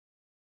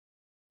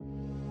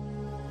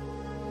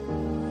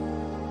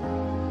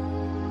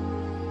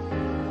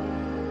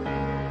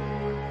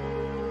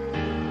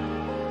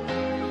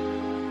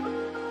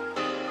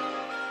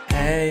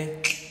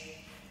Hey,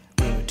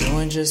 we were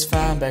doing just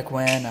fine back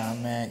when I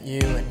met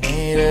you. I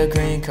need a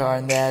green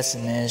card and that's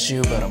an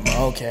issue, but I'm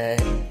okay.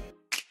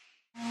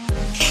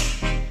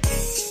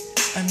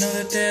 I know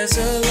that there's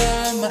a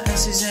lot, my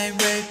MCs ain't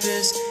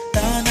rapists,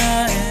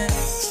 nah, and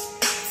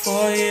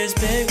 4 years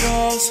big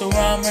roll, so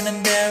I'm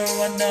running there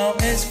where I know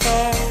it's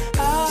far.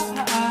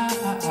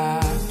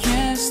 I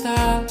can't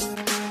stop.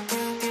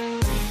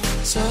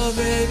 So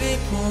baby,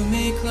 pull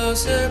me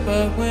closer,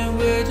 but when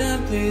we're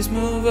done, please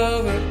move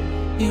over.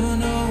 You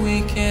know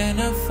we can't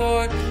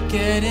afford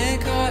getting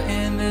caught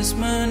in this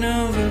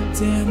maneuver.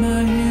 Damn,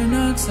 I hear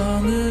knocks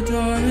on the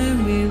door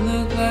and we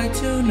look like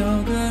two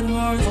no good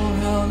whores. Oh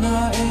hell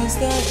nah, is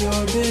that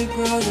your big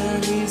brother?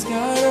 He's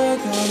got a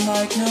gun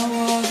like no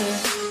other.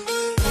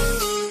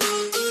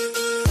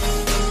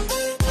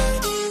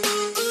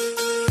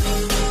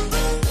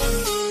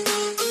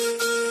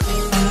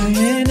 I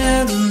ain't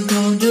never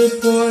gonna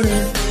deport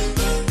her.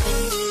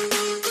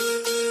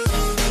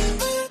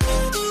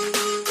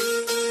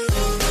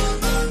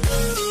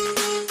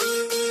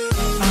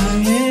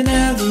 I ain't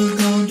never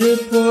gonna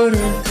deport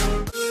her.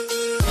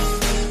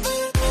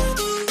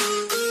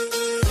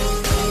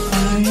 I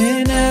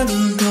ain't never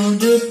gonna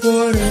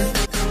deport her.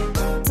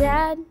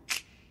 Dad,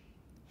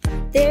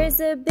 there's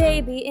a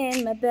baby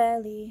in my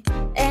belly,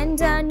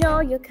 and I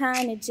know you're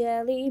kinda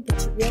jelly,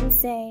 but you're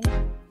insane.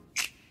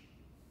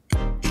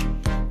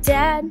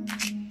 Dad,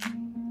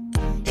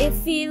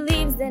 if he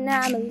leaves, then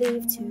I'ma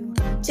leave too.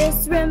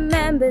 Just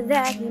remember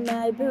that he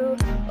my boo,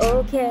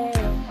 okay?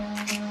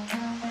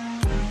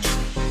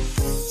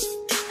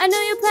 I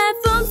know your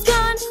platform's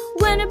gone.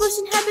 When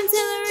abortion happens,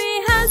 Hillary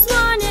has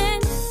won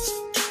it.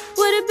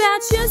 What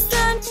about your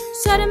son?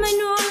 Shot a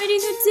minority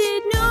who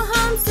did no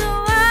harm, so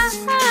I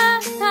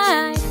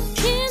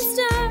can't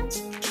stop.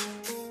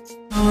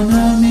 Oh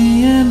no,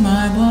 me and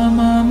my blonde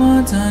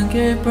mama done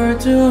gave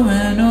birth to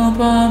an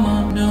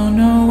Obama. Don't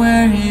know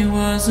where he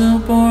was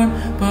born,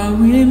 but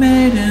we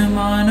made him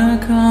on a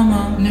come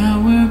up. Now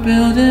we're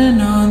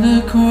building on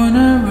the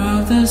corner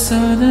of the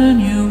southern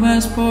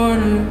US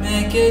border.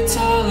 Make it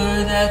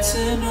taller, that's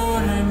in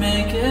order.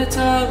 Make it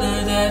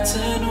taller, that's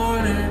in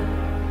order.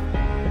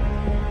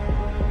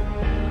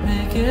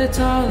 Make it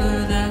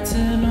taller, that's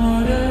in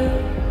order.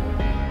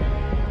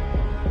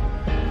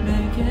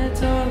 Make it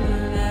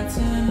taller.